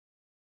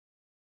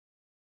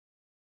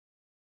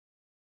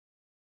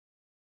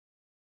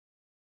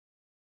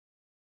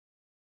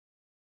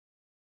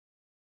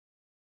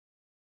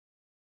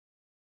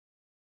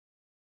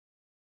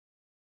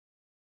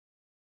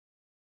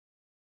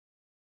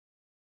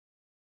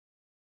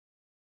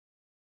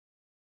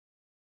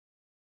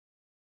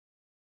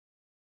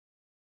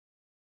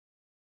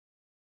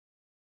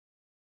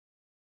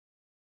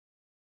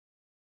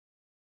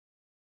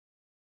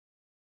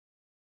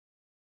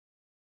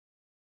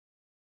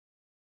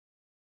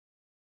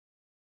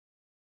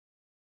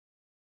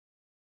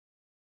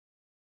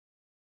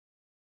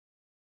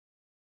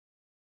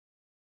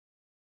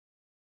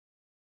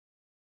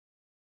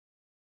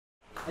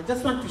I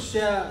just want to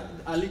share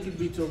a little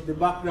bit of the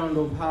background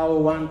of how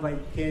One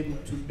Vibe came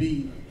to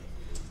be.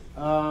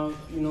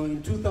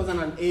 In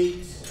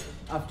 2008,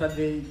 after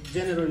the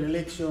general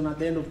election at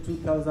the end of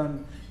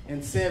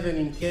 2007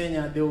 in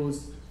Kenya, there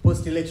was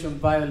post-election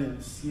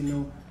violence.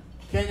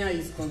 Kenya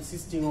is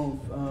consisting of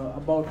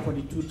about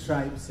 42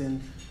 tribes,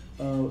 and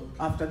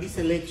after this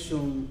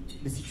election,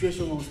 the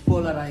situation was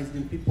polarized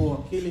and people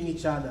were killing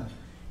each other.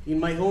 In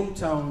my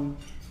hometown,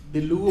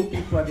 the Luo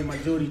people are the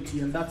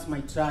majority, and that's my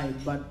tribe,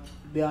 but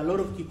there are a lot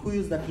of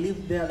Kikuyus that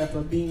live there that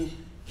were being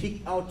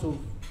kicked out of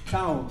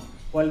town,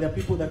 while there are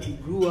people that we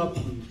grew up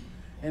with.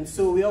 And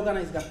so we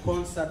organized a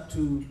concert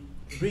to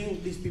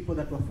bring these people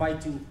that were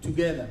fighting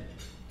together.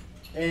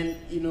 And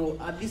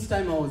at this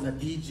time I was a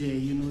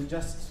DJ,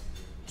 just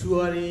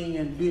touring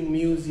and doing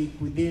music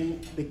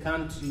within the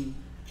country.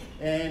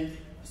 And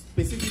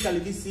specifically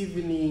this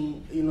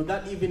evening,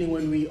 that evening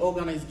when we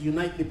organized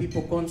Unite the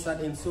People concert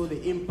and saw the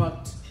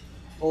impact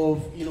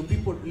of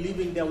people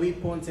leaving their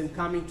weapons and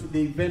coming to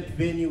the event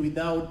venue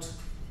without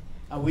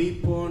a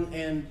weapon,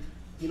 and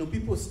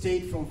people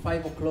stayed from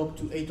 5 o'clock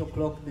to 8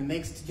 o'clock the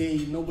next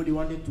day. Nobody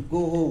wanted to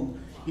go home.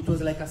 It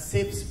was like a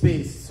safe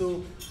space.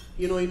 So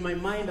in my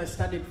mind I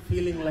started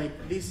feeling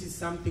like this is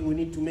something we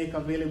need to make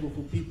available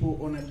for people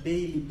on a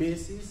daily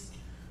basis,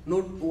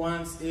 not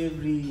once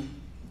every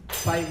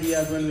 5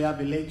 years when we have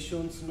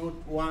elections, not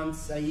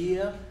once a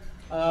year.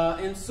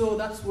 And so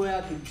that's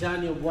where the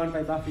journey of One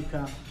Vibe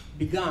Africa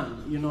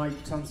began. I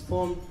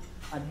transformed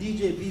a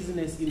DJ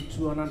business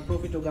into a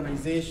non-profit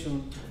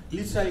organization,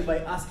 literally by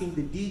asking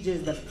the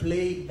DJs that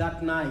played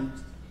that night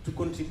to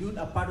contribute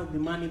a part of the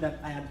money that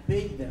I had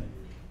paid them,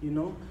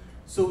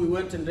 So we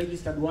went and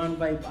registered One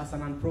Vibe as a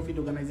non-profit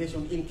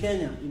organization in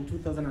Kenya in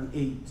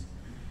 2008.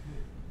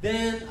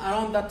 Then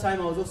around that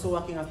time I was also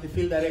working as the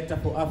field director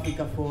for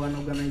Africa for an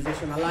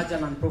organization, a larger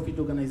non-profit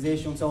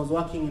organization. So I was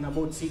working in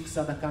about 6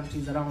 other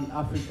countries around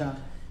Africa.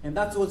 And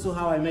that's also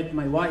how I met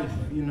my wife.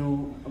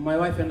 My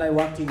wife and I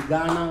worked in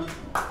Ghana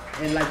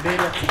and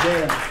Liberia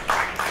together.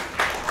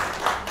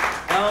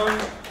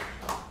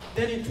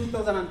 Then in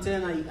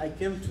 2010, I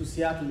came to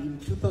Seattle. In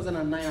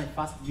 2009, I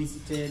first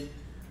visited.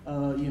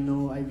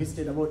 I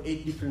visited about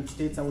 8 different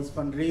states. I was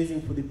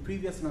fundraising for the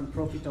previous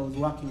nonprofit I was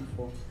working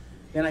for.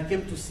 Then I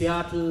came to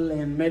Seattle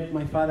and met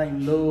my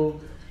father-in-law.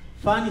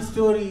 Funny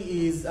story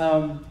is,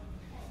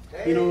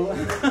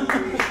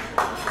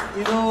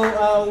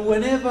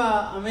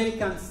 whenever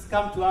Americans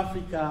come to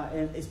Africa,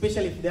 and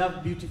especially if they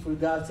have beautiful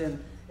girls and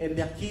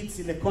their kids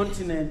in the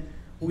continent,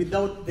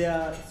 without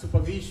their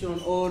supervision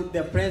or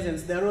their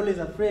presence, they're always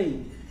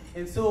afraid.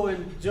 And so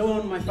when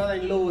John, my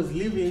father-in-law, was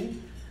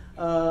leaving,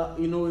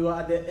 we were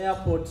at the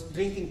airport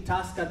drinking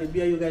Tusker, the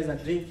beer you guys are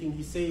drinking.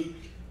 He said,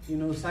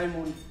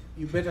 Simon,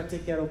 you better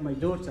take care of my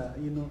daughter,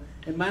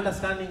 And my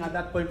understanding at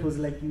that point was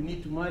like, you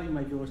need to marry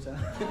my daughter.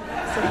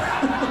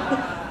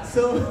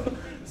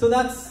 so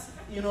that's,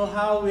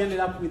 how we ended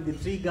up with the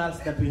 3 girls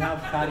that we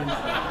have currently.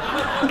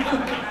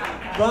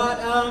 But,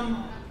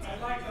 I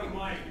like the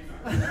mic.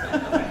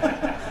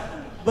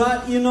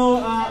 But,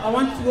 I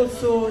want to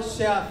also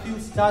share a few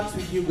stats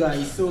with you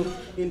guys. So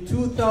in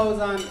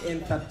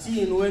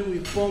 2013, when we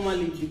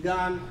formally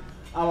began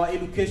our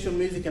education,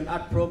 music, and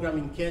art program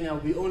in Kenya,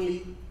 we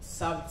only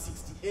served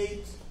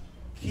 68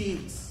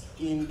 kids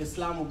in the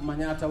slum of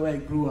Manyata where I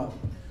grew up.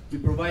 We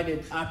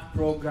provided art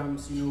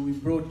programs, we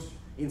brought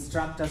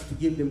instructors to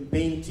give them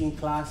painting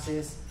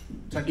classes,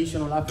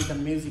 traditional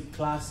African music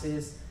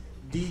classes,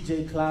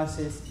 DJ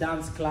classes,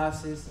 dance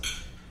classes.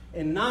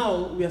 And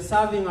now we are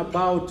serving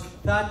about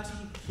 30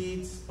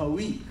 kids per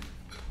week,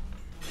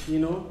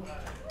 So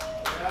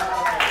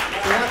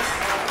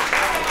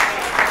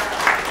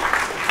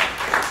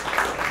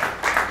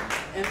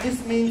and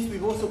this means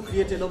we've also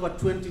created over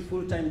 20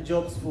 full-time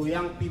jobs for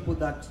young people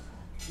that,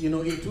 in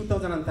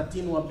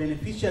 2013 were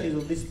beneficiaries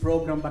of this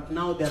program, but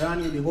now they're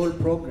running the whole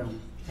program,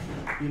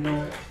 And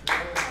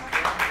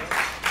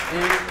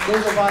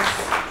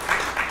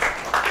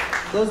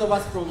those of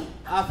us from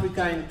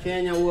Africa and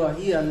Kenya who are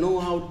here know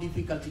how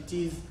difficult it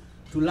is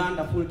to land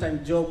a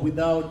full-time job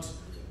without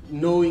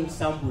knowing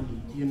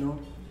somebody,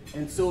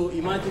 And so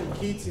imagine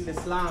kids in the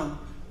slum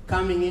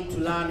coming in to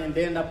learn and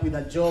they end up with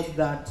a job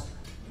that,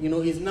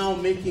 is now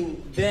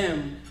making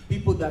them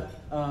people that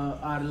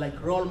are like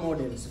role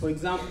models. For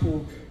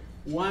example,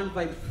 One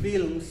Vibe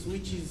Films,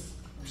 which is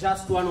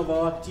just one of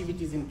our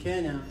activities in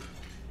Kenya,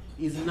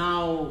 is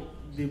now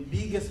the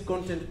biggest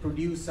content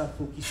producer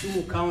for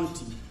Kisumu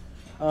County.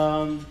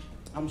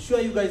 I'm sure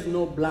you guys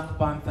know Black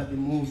Panther, the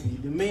movie.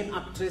 The main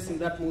actress in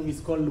that movie is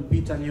called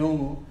Lupita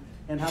Nyong'o,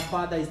 and her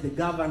father is the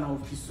governor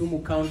of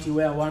Kisumu County,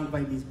 where One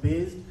Vibe is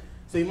based.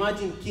 So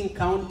imagine King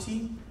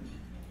County,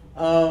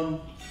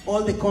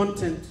 all the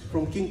content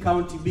from King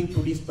County being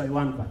produced by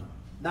One Vibe.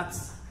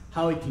 That's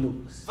how it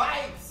looks.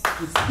 Vibes!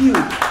 It's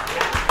huge.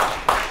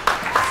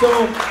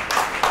 So,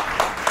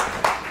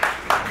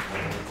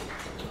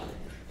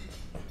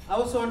 I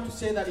also want to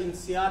say that in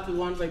Seattle,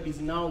 One Vibe is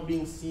now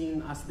being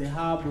seen as the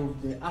hub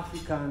of the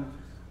African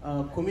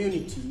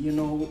community.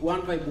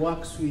 One Vibe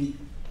works with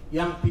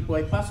young people.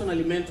 I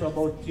personally mentor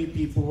about 3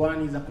 people.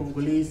 One is a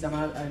Congolese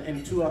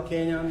and 2 are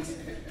Kenyans,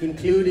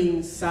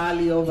 including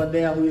Sally over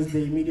there, who is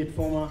the immediate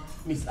former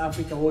Miss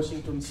Africa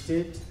Washington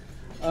State.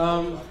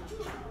 So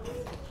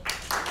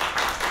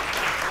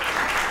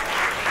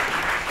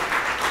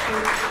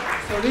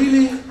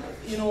really,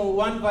 you know,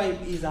 One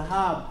Vibe is a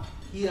hub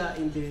here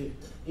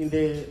in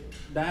the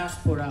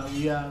diaspora.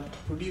 We are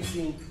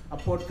producing a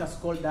podcast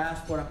called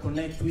Diaspora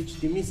Connect, which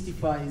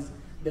demystifies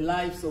the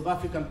lives of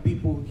African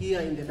people here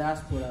in the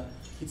diaspora.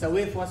 It's a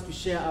way for us to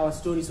share our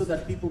story so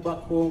that people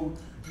back home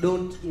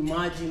don't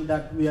imagine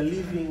that we are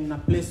living in a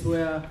place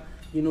where,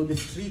 you know, the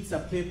streets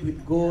are paved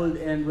with gold,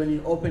 and when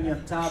you open your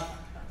tap,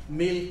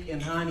 milk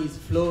and honey is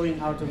flowing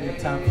out of your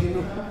tap. You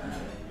know?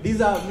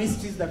 These are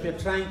mysteries that we're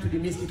trying to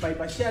demystify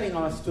by sharing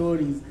our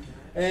stories.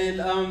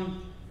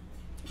 And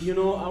you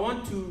know, I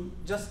want to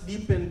just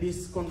deepen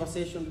this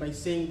conversation by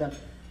saying that,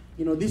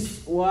 you know,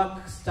 this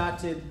work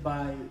started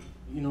by,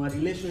 you know, a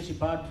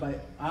relationship I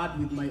had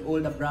with my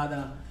older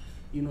brother.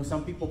 You know,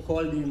 some people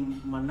called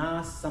him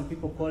Manas, some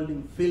people called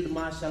him Field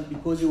Marshal,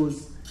 because he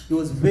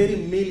was very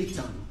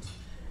militant.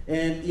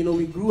 And, you know,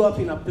 we grew up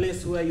in a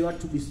place where you had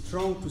to be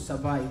strong to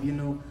survive, you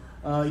know.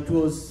 It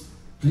was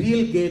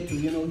real ghetto.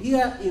 You know,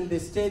 here in the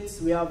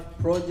States, we have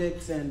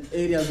projects and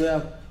areas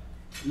where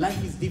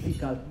life is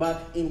difficult,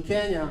 but in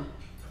Kenya,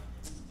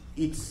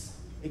 it's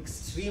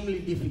extremely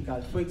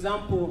difficult. For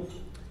example,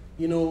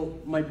 you know,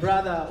 my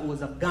brother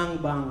was a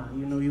gangbanger.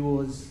 You know, he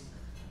was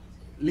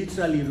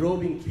literally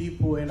robbing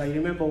people, and I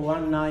remember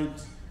one night,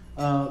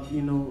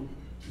 you know,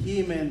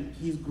 him and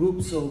his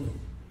groups of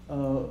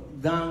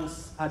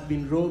gangs had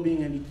been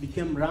robbing, and it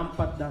became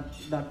rampant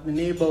that the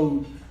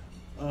neighborhood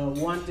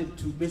wanted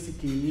to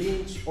basically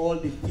lynch all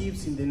the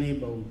thieves in the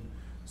neighborhood.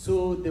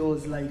 So there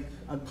was like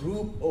a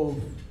group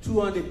of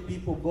 200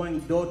 people going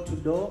door to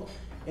door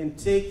and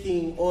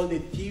taking all the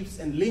thieves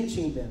and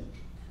lynching them.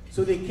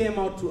 So they came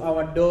out to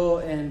our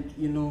door, and,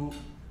 you know,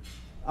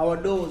 our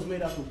door was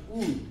made out of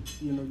wood,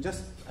 you know,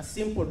 just a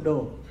simple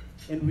door.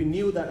 And we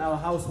knew that our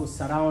house was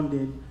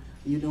surrounded.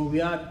 You know, we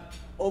had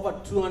over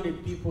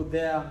 200 people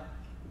there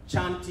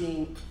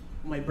chanting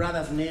my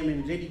brother's name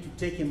and ready to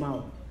take him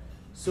out.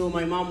 So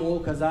my mom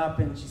woke us up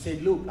and she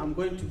said, look, I'm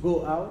going to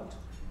go out,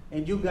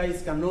 and you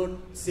guys cannot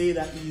say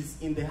that he's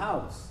in the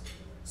house.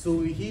 So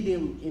we hid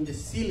him in the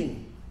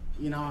ceiling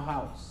in our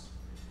house.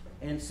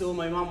 And so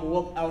my mom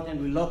walked out and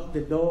we locked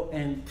the door,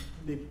 and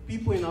the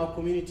people in our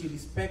community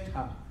respect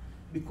her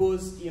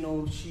because, you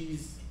know,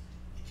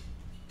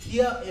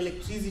 here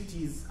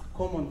electricity is a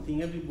common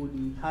thing.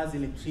 Everybody has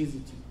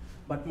electricity.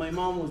 But my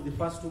mom was the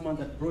first woman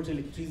that brought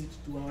electricity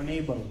to our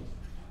neighborhood.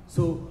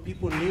 So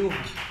people knew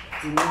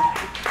her, you know.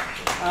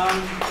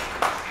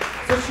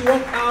 So she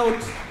walked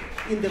out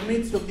in the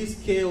midst of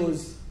this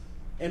chaos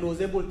and was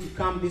able to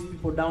calm these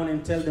people down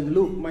and tell them,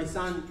 look, my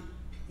son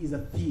is a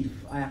thief,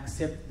 I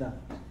accept that.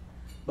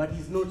 But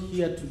he's not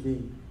here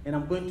today, and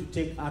I'm going to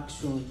take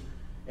action.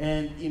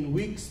 And in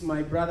weeks,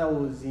 my brother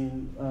was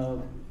in,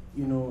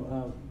 you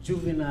know,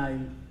 juvenile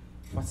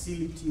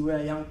facility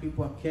where young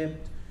people are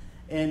kept,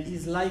 and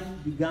his life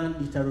began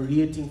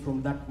deteriorating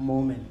from that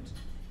moment.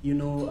 You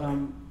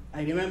know,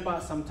 I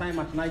remember sometime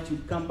at night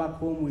he'd come back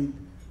home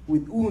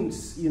with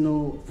wounds, you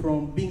know,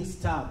 from being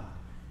stabbed.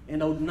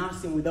 And I would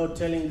nurse him without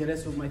telling the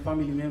rest of my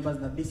family members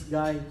that this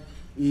guy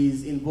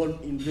is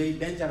involved in very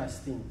dangerous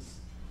things.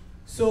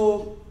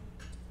 So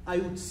I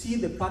would see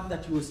the path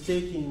that he was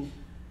taking,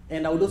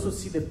 and I would also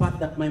see the path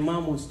that my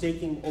mom was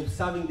taking of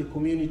serving the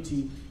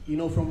community. You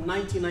know, from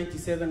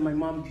 1997, my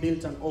mom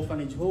built an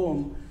orphanage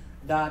home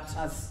that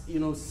has, you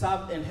know,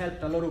 served and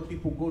helped a lot of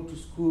people go to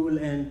school.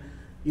 And,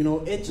 you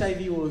know,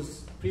 HIV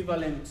was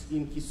prevalent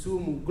in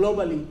Kisumu.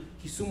 Globally,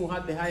 Kisumu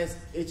had the highest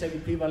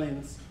HIV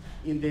prevalence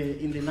in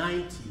the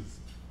 90s.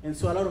 And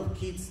so a lot of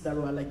kids that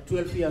were like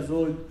 12 years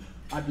old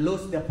had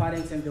lost their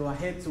parents, and they were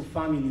heads of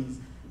families.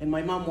 And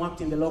my mom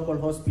worked in the local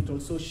hospital,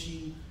 so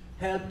she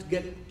helped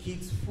get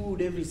kids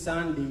food every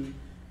Sunday.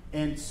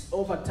 And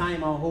over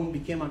time, our home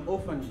became an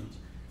orphanage.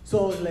 So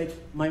I was like,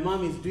 my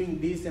mom is doing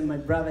this and my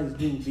brother is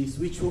doing this.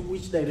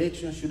 Which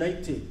direction should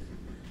I take?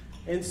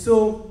 And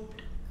so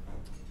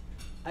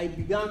I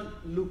began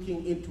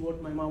looking into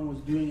what my mom was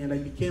doing, and I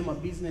became a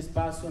business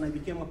person. I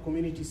became a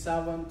community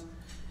servant.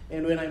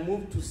 And when I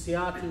moved to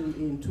Seattle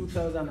in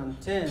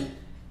 2010,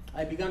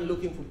 I began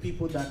looking for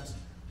people that,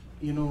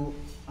 you know,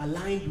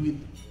 aligned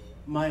with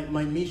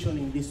my mission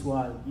in this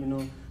world, you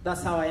know.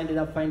 That's how I ended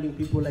up finding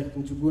people like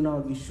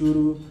Nchuguna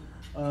Gishuru.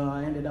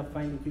 I ended up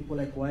finding people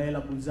like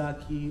Waela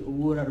Buzaki,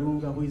 Owura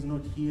Runga, who is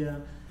not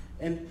here.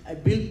 And I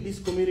built this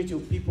community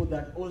of people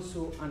that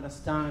also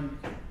understand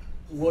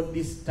what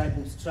this type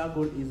of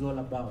struggle is all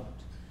about.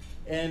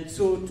 And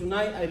so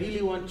tonight, I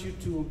really want you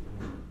to,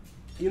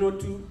 you know,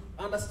 to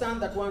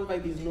understand that One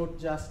Vibe is not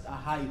just a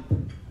hype.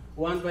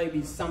 One Vibe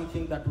is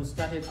something that was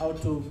started out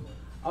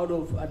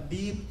of a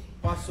deep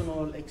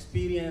personal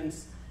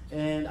experience,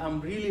 and I'm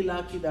really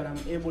lucky that I'm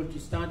able to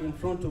stand in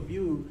front of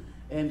you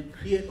and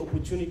create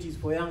opportunities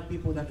for young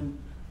people that will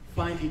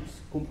find it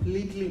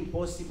completely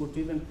impossible to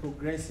even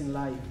progress in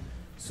life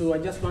So I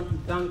just want to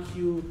thank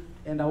you,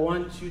 and I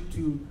want you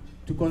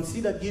to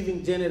consider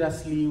giving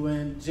generously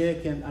when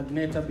Jake and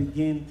Agneta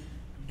begin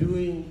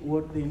doing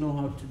what they know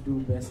how to do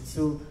best.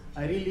 So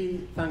I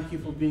really thank you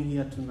for being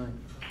here tonight.